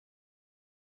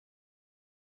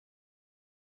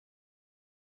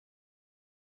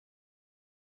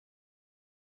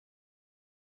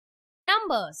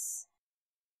numbers.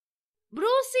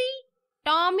 Brucey,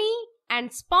 Tommy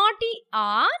and Spotty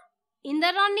are in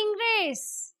the running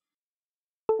race.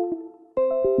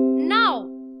 Now,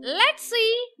 let's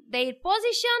see their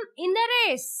position in the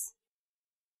race.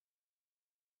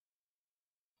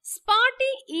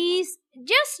 Spotty is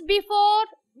just before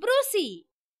Brucey.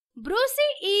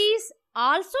 Brucey is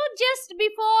also just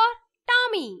before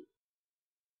Tommy.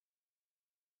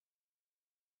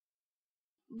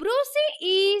 Brucey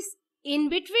is in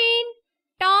between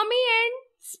Tommy and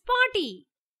Spotty.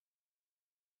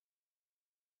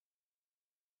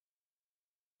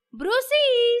 Brucey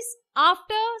is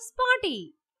after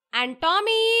Spotty and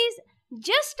Tommy is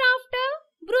just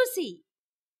after Brucey.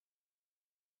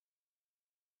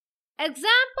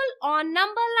 Example on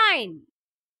number line.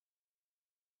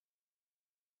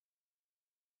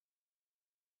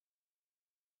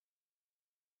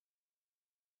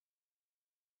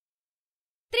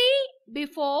 Three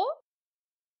before,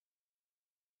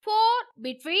 4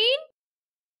 between,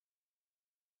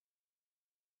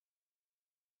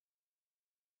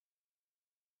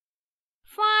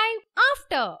 5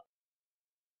 after.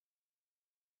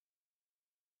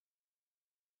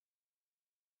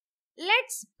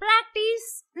 Let's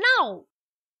practice now.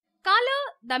 Color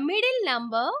the middle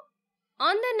number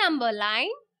on the number line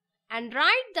and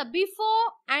write the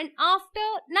before and after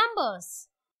numbers.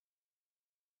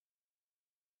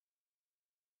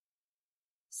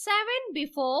 7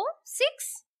 before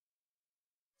 6,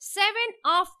 7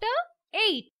 after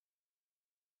 8.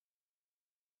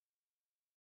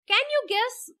 Can you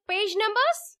guess page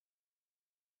numbers?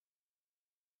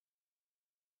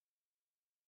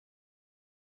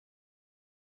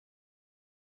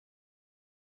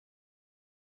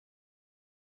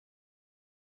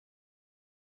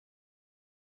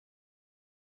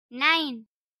 Nine,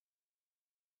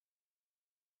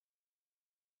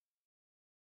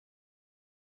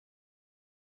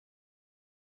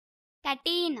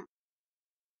 13,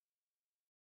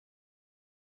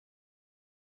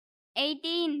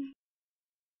 18.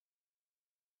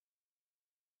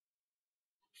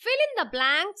 Fill in the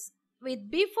blanks with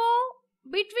before,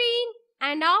 between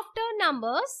and after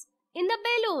numbers in the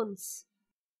balloons.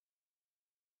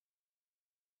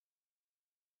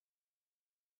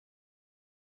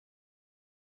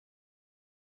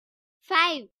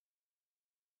 Five,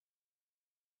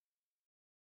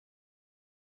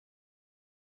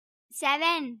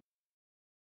 7,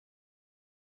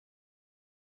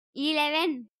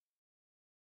 11,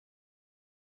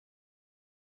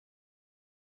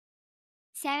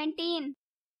 17.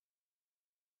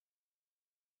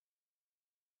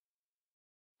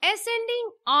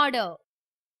 Ascending order.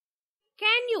 Can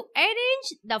you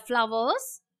arrange the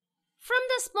flowers from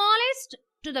the smallest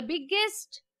to the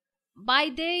biggest by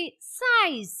their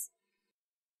size?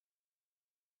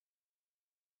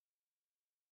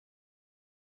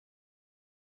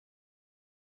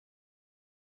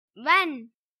 One,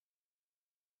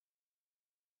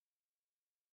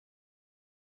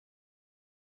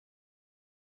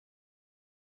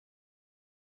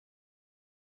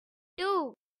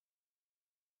 2,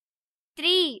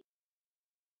 3,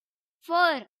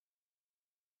 4,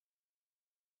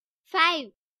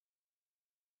 5.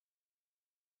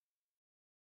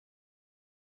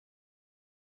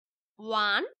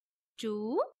 1,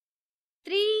 2,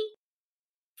 3,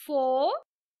 4,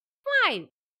 5,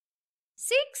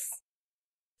 6,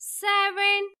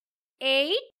 7,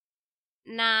 8,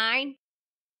 9,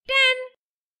 10.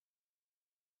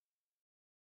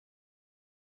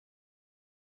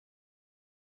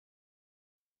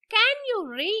 Can you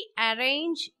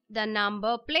rearrange the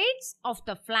number plates of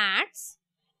the flats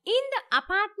in the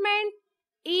apartment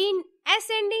in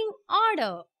ascending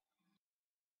order?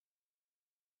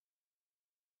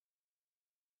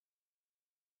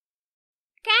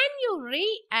 Can you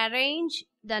rearrange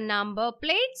the number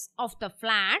plates of the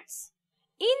flats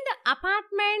in the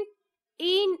apartment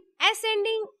in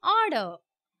ascending order?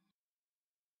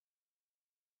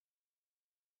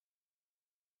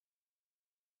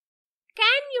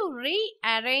 Can you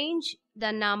rearrange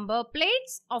the number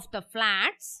plates of the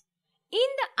flats in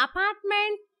the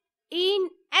apartment in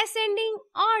ascending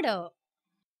order?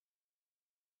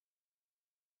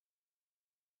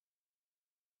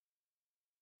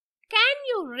 Can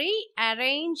you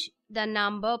rearrange the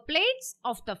number plates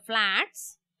of the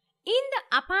flats in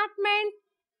the apartment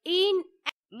in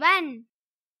 1,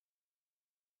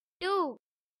 2,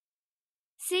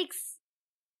 6,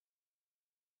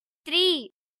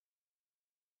 3,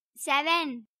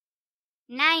 7,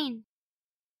 9,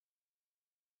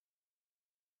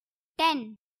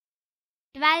 10,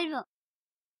 12,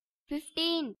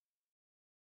 15,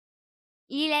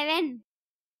 11,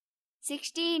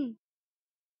 16,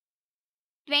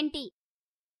 20,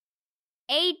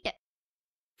 8,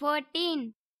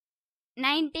 14,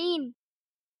 19,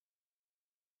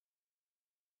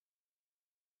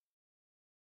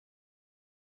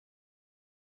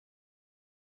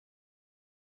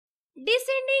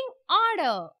 Descending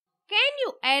order. Can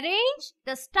you arrange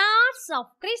the stars of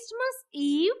Christmas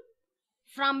Eve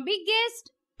from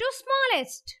biggest to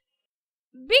smallest?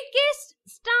 Biggest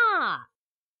star,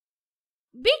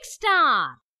 big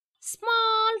star,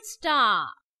 small star,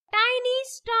 tiny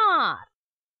star.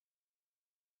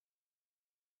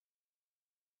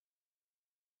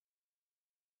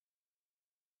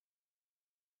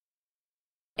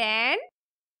 Ten,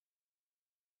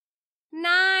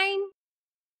 9,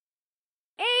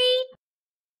 8,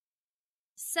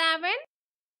 7,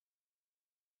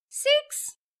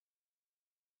 6,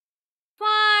 5,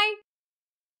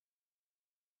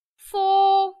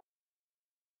 4,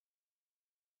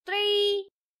 3,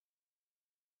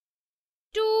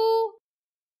 2,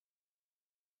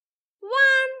 1.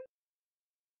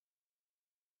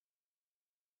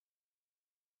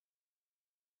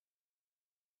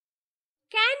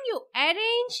 Can you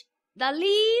arrange the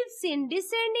leaves in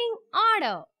descending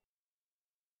order?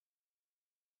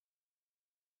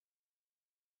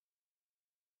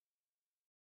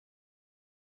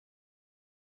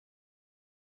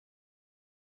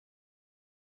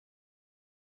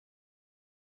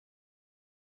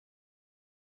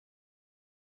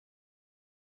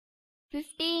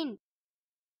 Fifteen,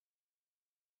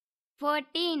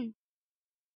 14,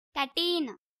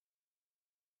 13,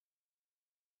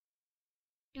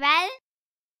 12,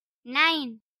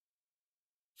 9,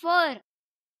 4,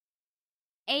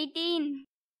 18,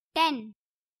 10,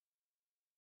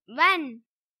 1,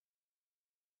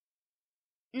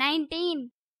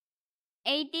 19,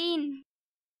 18,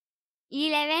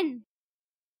 11,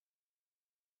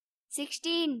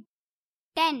 16,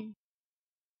 10,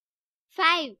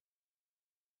 5,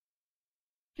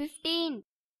 15,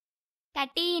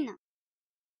 13,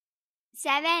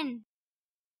 7.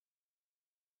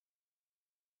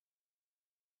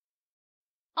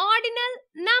 Ordinal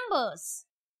numbers.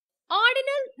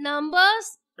 Ordinal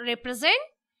numbers represent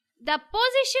the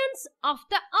positions of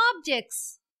the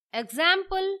objects.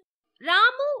 Example,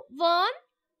 Ramu won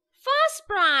first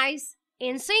prize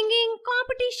in singing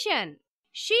competition.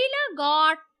 Sheila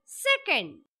got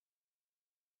second.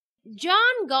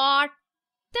 John got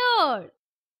third.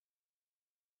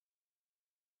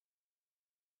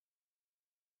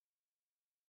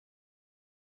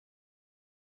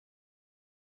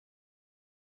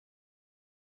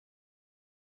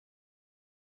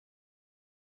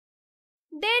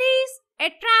 There is a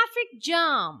traffic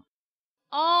jam.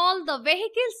 All the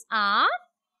vehicles are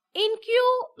in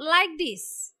queue like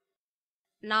this.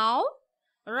 Now,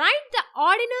 write the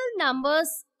ordinal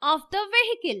numbers of the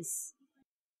vehicles.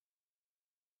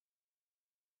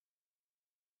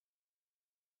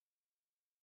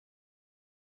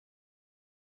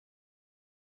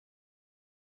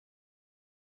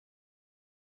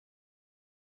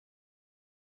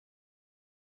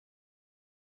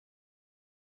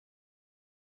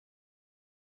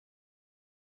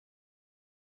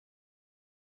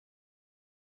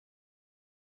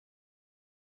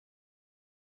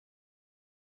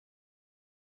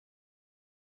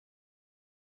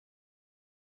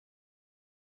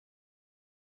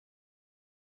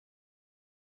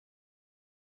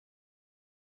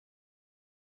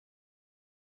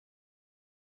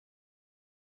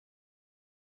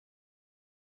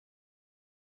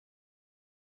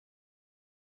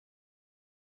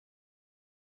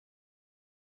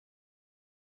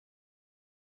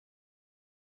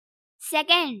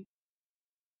 Second,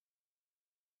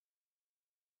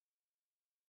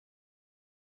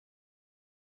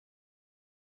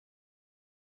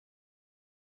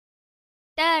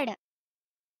 third,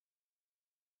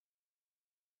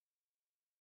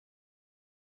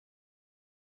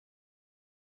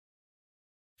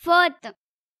 fourth,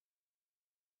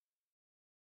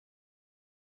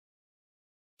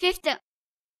 fifth,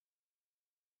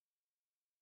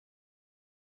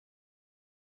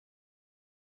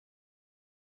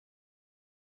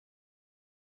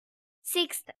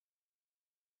 sixth.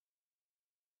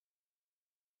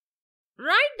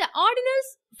 Write the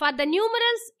ordinals for the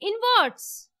numerals in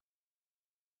words.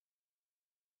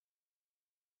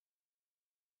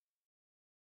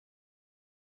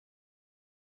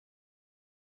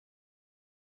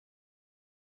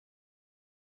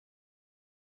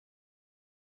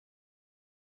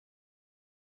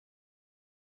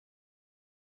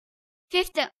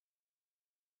 Fifth,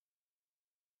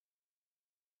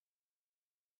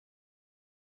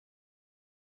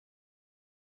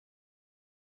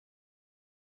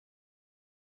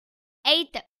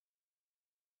 8th,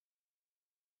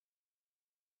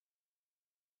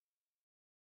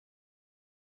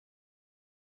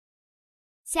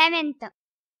 7th,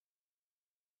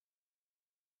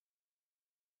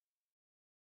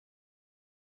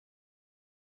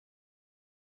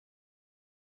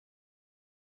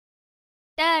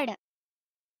 3rd,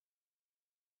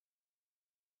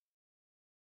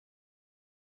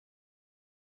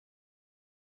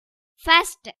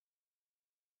 1st,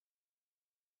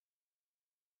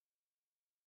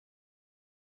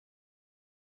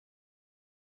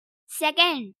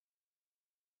 2nd,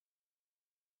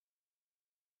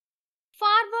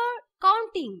 Forward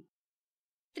counting.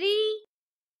 3,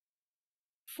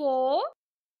 4,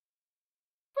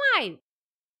 5,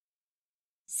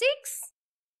 6,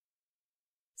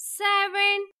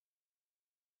 7,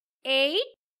 8.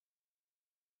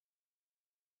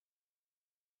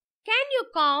 Can you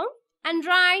count and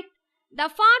write the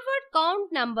forward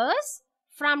count numbers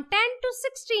from 10 to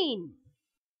 16?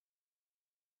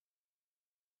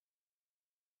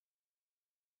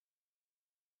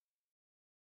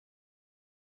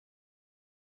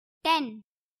 ten,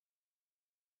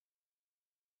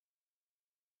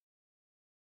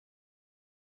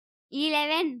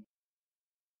 11,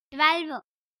 12,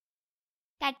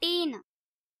 13,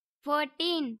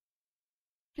 14,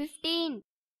 15,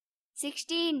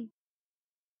 16.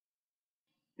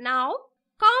 Now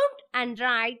count and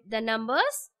write the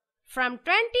numbers from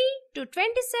 20 to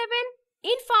 27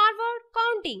 in forward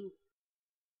counting.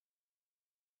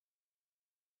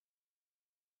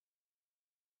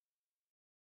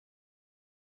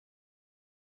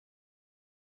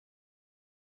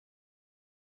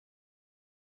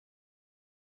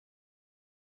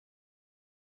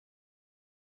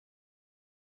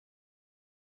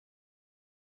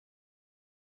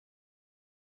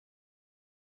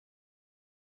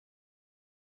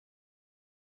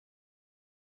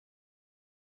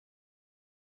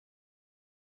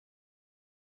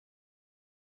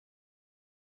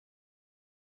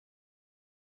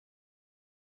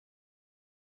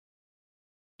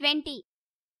 Twenty,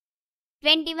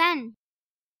 21,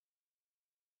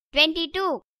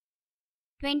 22,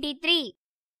 23,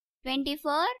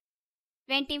 24,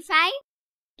 25,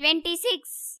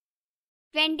 26,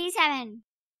 27.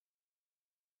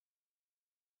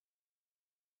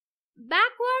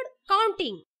 Backward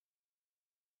counting.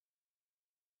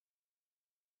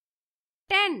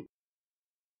 10,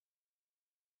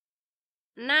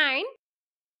 9,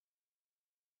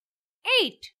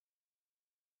 8,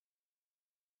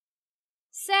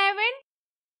 7,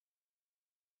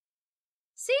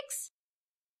 6,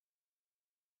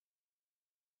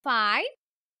 5,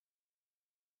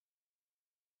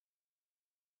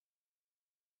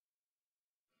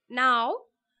 now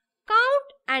count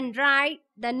and write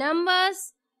the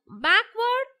numbers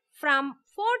backward from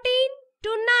 14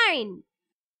 to 9.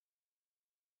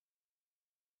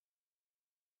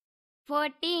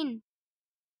 14,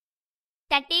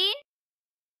 13,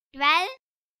 12,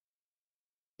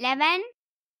 11,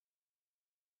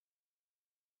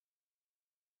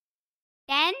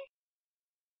 10,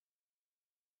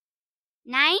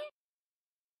 9,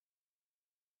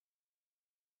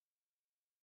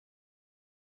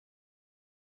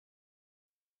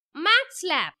 Maths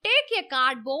lab. Take a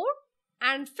cardboard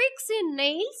and fix in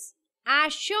nails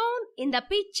as shown in the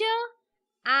picture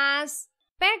as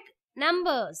peg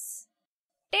numbers.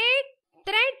 Take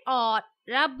thread or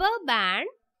rubber band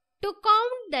to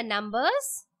count the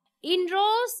numbers in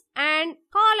rows and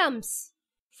columns.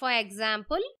 For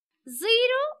example, 0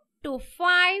 to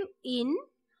 5 in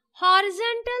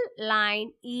horizontal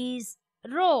line is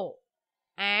row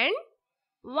and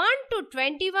 1 to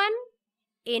 21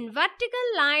 in vertical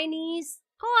line is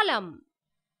column.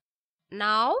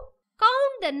 Now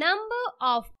count the number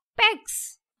of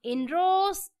pegs in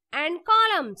rows and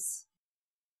columns.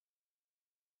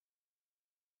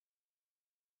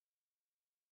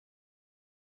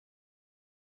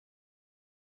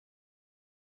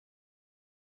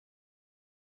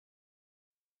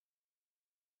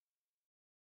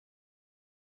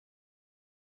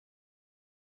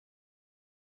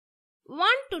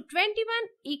 One to 21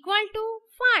 equal to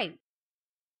 5.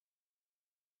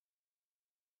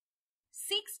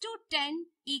 6 to 10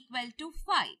 equal to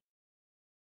 5.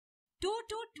 2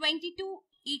 to 22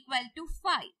 equal to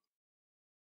 5.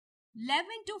 11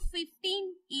 to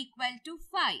 15 equal to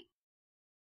 5.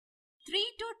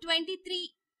 3 to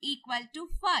 23 equal to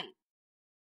 5.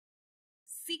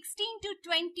 16 to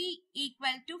 20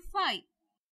 equal to 5.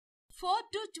 4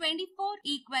 to 24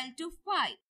 equal to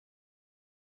 5.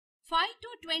 5 to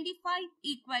 25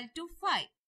 equal to 5.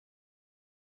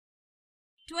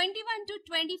 21 to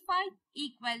 25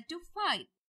 equal to 5.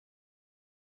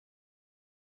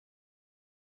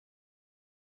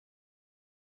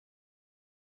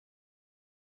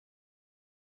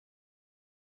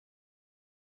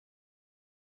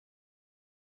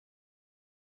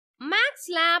 Maths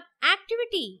lab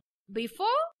activity. Before,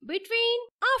 between,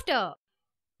 after.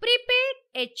 Prepare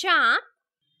a chart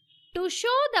to show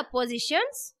the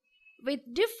positions with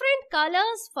different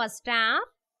colors for star,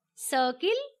 circle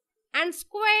and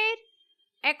square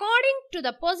according to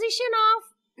the position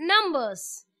of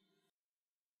numbers.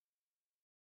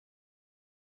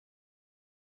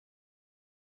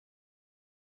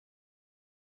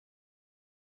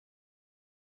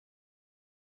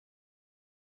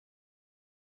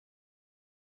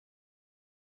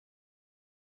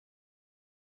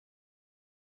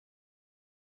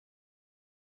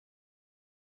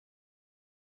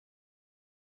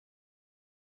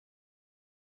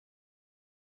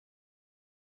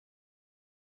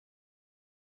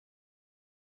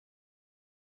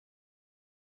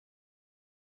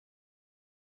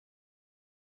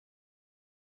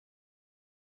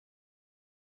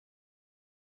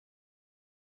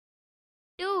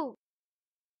 Two.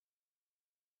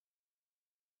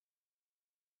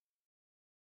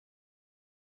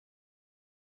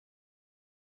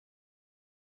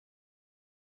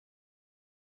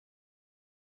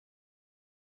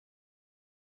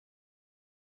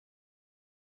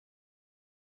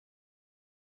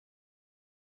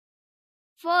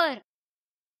 4.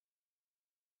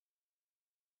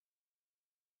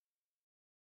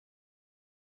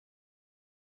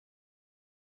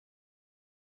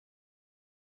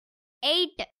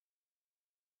 8.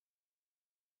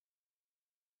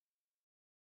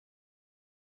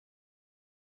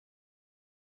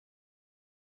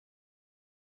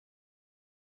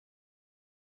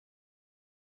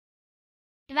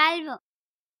 12.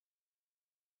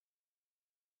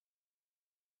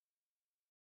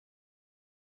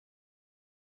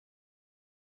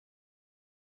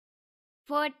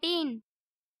 14.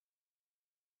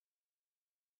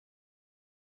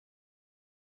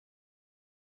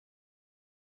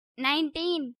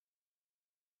 19.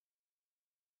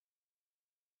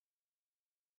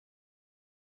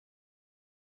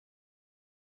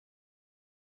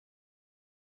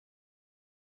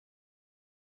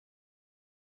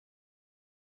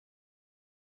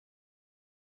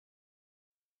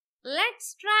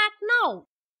 'Let's track now.